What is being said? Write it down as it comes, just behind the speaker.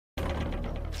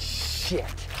Shit.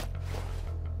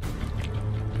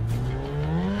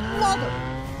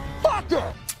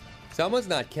 Motherfucker! Someone's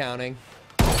not counting.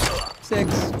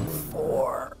 6,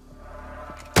 4.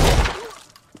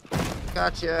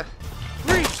 Gotcha.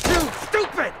 3, 2,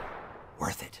 stupid!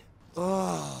 Worth it.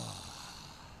 Oh.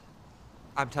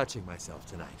 I'm touching myself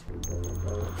tonight.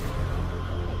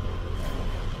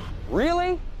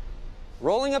 Really?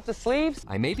 Rolling up the sleeves?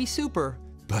 I may be super,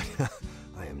 but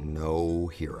I am no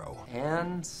hero.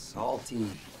 And salty.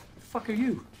 The fuck are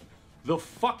you? The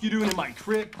fuck you doing in my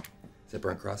crib? Is that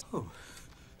burnt crust? Oh.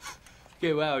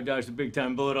 Okay, wow, I dodged a big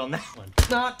time bullet on that one.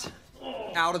 Not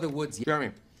out of the woods yet.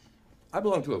 Jeremy, I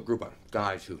belong to a group of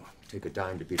guys who take a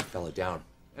dime to beat a fella down.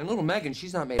 And little Megan,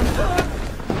 she's not made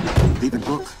of Leave the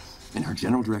book in her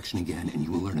general direction again, and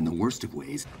you will learn in the worst of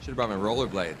ways. Should have brought my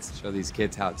rollerblades. Show these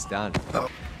kids how it's done.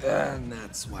 Oh, and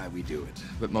that's why we do it.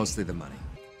 But mostly the money.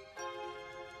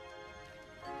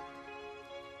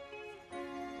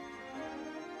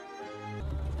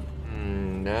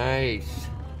 Nice.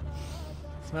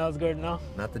 Smells good, no?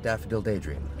 Not the daffodil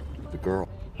daydream. The girl.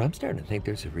 I'm starting to think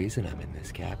there's a reason I'm in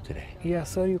this cab today.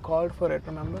 Yes, sir, you called for it,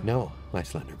 remember? No, my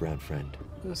slender brown friend.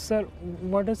 Sir,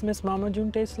 what does Miss Mama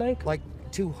June taste like? Like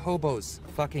 2 hobos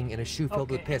fucking in a shoe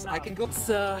filled with piss. No. I can go. It's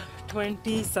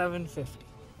 $27.50.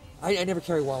 I never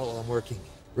carry a wallet while I'm working.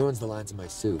 Ruins the lines in my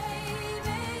suit.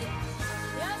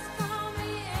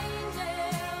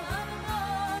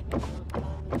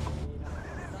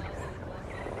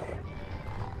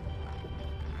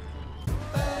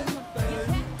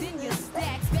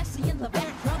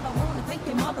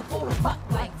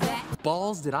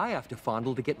 Balls did I have to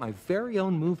fondle to get my very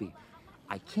own movie.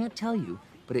 I can't tell you,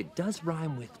 but it does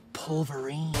rhyme with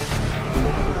pulverine.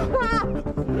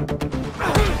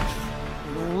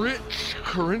 Rich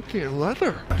Corinthian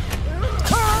leather.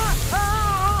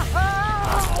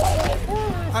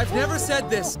 I've never said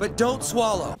this, but don't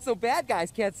swallow. So bad guys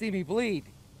can't see me bleed.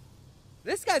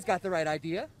 This guy's got the right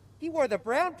idea. He wore the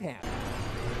brown pants.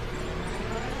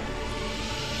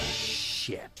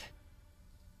 Shit.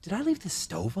 Did I leave the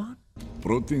stove on?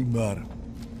 Protein bar,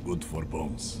 good for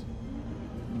bones.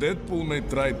 Deadpool may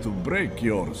try to break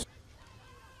yours.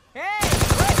 Hey!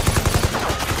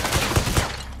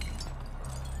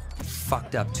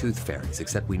 Fucked up tooth fairies,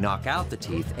 except we knock out the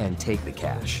teeth and take the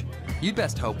cash. You'd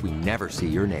best hope we never see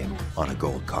your name on a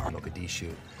gold car. Mocha-D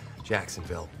shoot,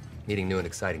 Jacksonville, meeting new and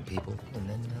exciting people, and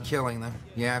then Killing them.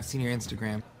 Yeah, I've seen your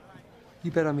Instagram.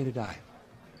 you bet on me to die.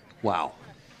 Wow.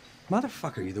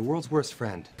 Motherfucker, you're the world's worst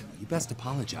friend. You best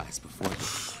apologize before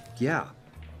the... Yeah,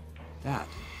 that.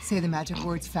 Say the magic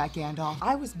words, Fat Gandalf.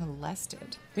 I was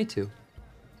molested. Me too.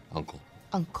 Uncle.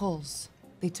 Uncles.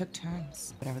 They took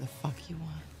turns. Whatever the fuck you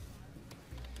want.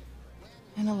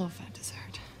 And a low-fat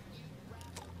dessert.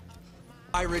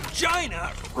 My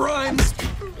Regina rhymes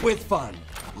with fun.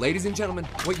 Ladies and gentlemen,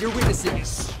 what you're witnessing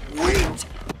is sweet.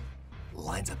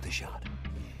 Lines up the shot.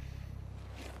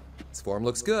 This form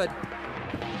looks good.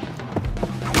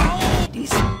 Oh,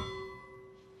 decent.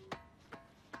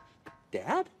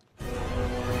 Dad?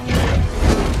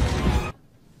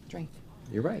 Drink.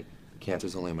 You're right.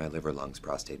 Cancer's only in my liver, lungs,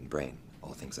 prostate, and brain.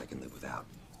 All things I can live without.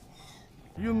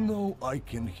 You know I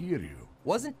can hear you.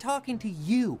 Wasn't talking to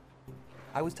you.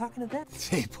 I was talking to them.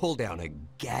 They pull down a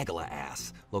gaggle of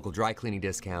ass. Local dry cleaning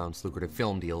discounts, lucrative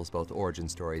film deals, both origin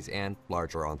stories and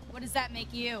larger on. What does that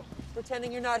make you?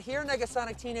 Pretending you're not here,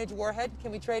 Negasonic Teenage Warhead.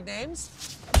 Can we trade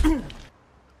names?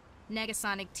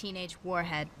 Negasonic Teenage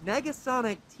Warhead.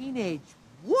 Negasonic Teenage...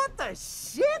 What the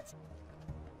shit?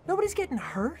 Nobody's getting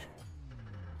hurt?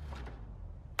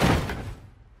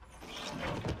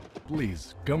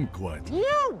 Please, come quiet.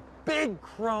 You big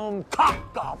chrome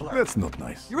cock gobbler. That's not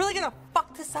nice. You really gonna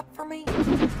fuck this up for me?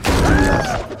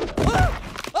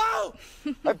 Oh!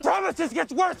 I promise this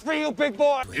gets worse for you, big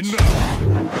boy. Enough!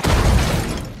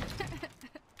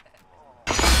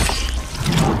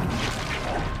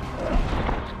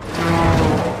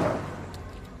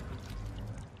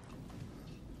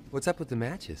 What's up with the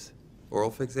matches? Oral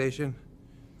fixation?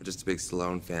 Or just a big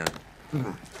Stallone fan?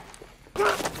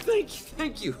 Thank you,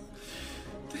 thank you.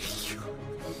 Thank you.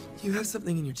 You have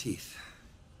something in your teeth.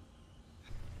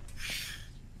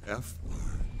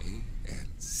 F-R-A-N-C-I.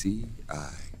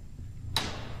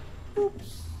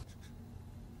 Oops.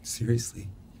 Seriously?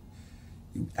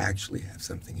 You actually have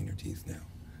something in your teeth now?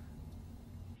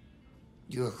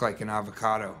 You look like an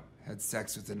avocado. Had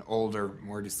sex with an older,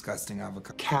 more disgusting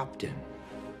avocado. Captain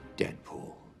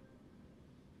Deadpool.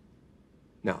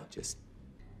 No, just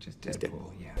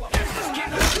Deadpool, yeah.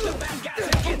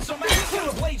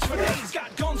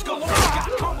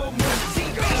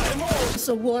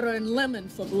 So water and lemon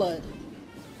for blood.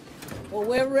 Or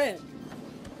we're red.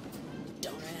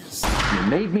 You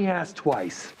made me ask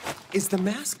twice. Is the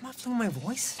mask muffling my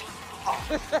voice?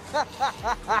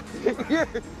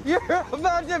 You're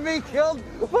about to be killed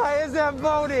by a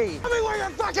Zamboni. Tell me where your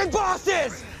fucking boss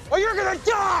is, or you're gonna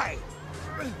die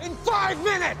in 5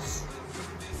 minutes.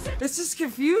 It's just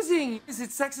confusing. Is it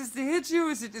sexist to hit you?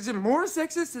 Is it more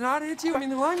sexist to not hit you? I mean,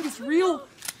 the line gets real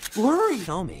blurry.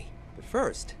 Tell me. But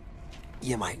first,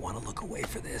 you might want to look away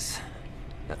for this.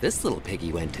 Now, this little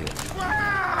piggy went to...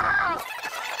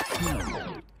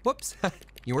 Whoops.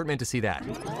 You weren't meant to see that.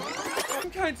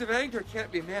 Some kinds of anger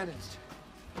can't be managed.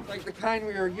 Like the kind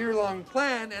where your year-long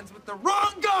plan ends with the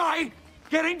wrong guy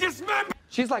getting dismembered.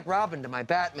 She's like Robin to my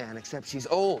Batman, except she's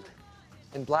old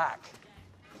and black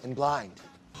and blind.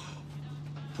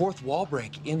 Fourth wall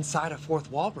break inside a fourth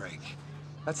wall break.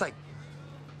 That's like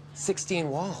 16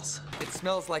 walls. It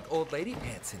smells like old lady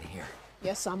pants in here.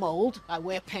 Yes, I'm old. I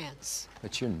wear pants.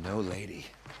 But you're no lady.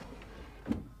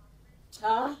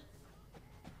 Duh.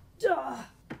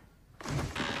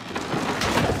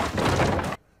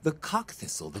 The cock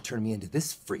thistle that turned me into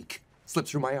this freak slipped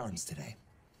through my arms today.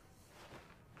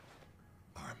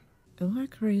 Am I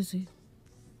crazy?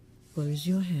 Or is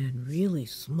your hand really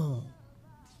small?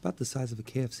 About the size of a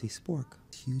KFC spork.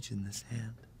 It's huge in this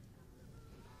hand.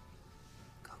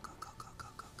 Go, go, go, go, go,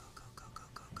 go, go, go, go, go,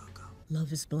 go, go, go.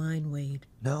 Love is blind, Wade.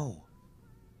 No.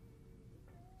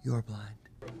 You're blind.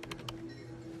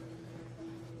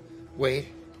 Wait,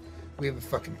 we have a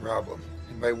fucking problem.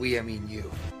 And by we, I mean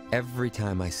you. Every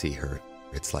time I see her,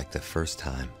 it's like the first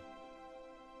time.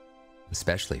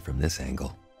 Especially from this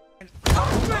angle.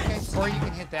 Okay, or you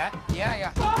can hit that.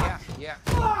 Yeah.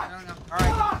 I don't know. All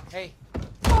right. Hey.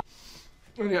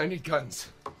 I need guns.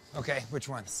 Okay, which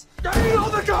ones? I need all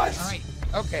the guns! All right.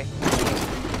 Okay.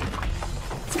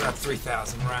 It's about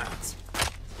 3,000 rounds.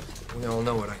 We all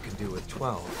know what I can do with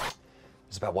 12.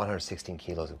 There's about 116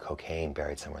 kilos of cocaine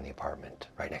buried somewhere in the apartment,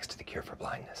 right next to the cure for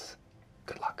blindness.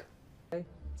 Good luck.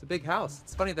 It's a big house.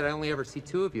 It's funny that I only ever see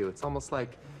 2 of you. It's almost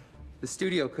like the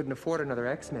studio couldn't afford another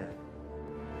X-Men.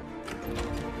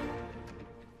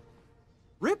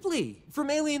 Ripley from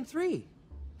Alien 3.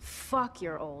 Fuck,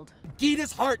 you're old.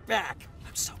 Gita's heart back.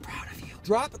 I'm so proud of you.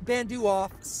 Drop Bandu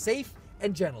off, safe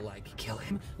and gentle-like. Kill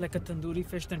him. Like a tandoori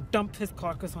fish, then dump his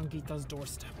carcass on Geeta's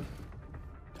doorstep.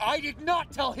 I did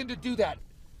not tell him to do that.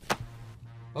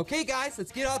 Okay, guys,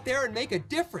 let's get out there and make a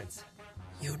difference.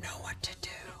 You know what to do.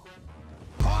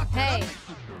 Hey,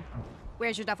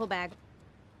 where's your duffel bag?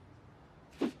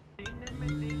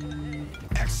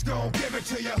 X gon' give it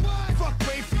to you. Fuck,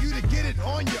 wait for you to get it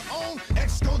on your own.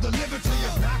 X gon' deliver to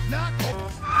you. Knock, knock.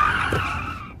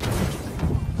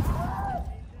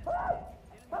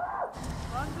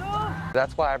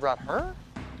 That's why I brought her?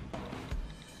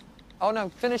 Oh, no,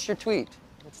 finish your tweet.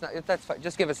 It's not, that's fine.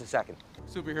 Just give us a second.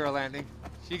 Superhero landing.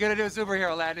 She gonna do a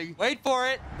superhero landing. Wait for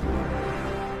it.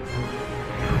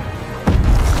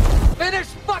 Finish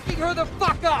fucking her the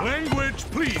fuck up! Language,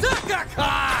 please. Suck a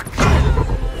cock!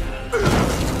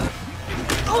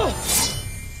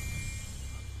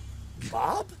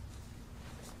 Bob?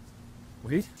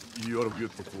 Wait. You're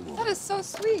beautiful. That is so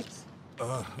sweet.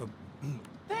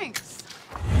 Thanks.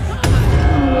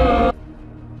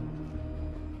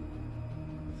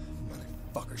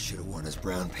 Motherfucker should have worn his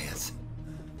brown pants.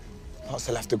 Parts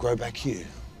will have to grow back here.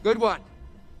 Good one.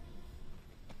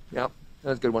 Yep, that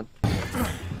was a good one.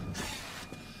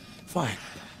 Fine.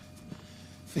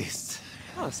 Feast.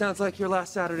 Oh, sounds like your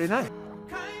last Saturday night.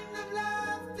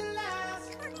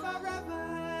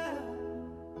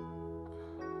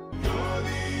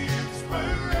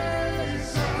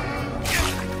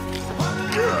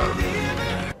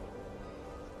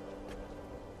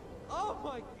 Oh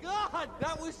my god,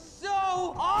 that was so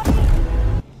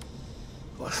awesome!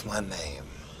 What's my name?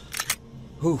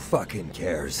 Who fucking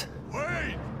cares?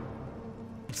 Wait!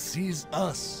 Sees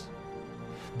us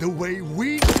the way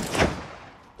we.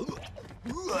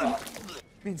 I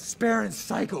mean, sparing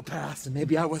psychopaths, and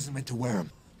maybe I wasn't meant to wear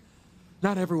them.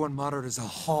 Not everyone modern is a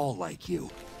hall like you.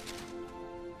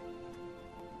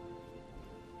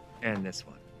 And this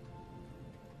one.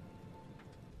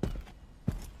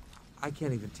 I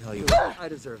can't even tell you. I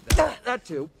deserve that. That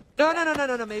too.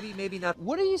 No, maybe not.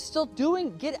 What are you still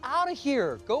doing? Get out of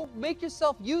here. Go make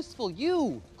yourself useful.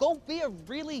 You. Go be a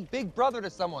really big brother to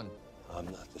someone. I'm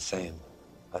not the same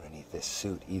underneath this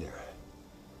suit either.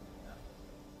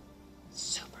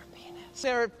 Super penis.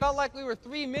 Sarah, it felt like we were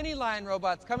 3 mini lion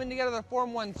robots coming together to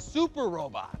form one super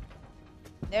robot.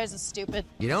 There's a stupid.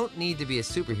 You don't need to be a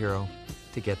superhero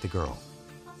to get the girl.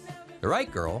 The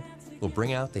right girl will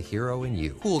bring out the hero in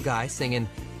you. Cool guy singing,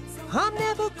 I'm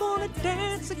never gonna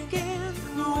dance again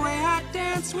the way I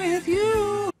dance with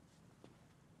you.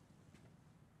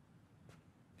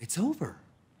 It's over.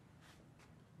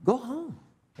 Go home.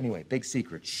 Anyway, big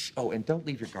secret. Shh. Oh, and don't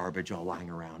leave your garbage all lying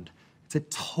around. It's a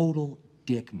total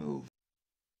dick move.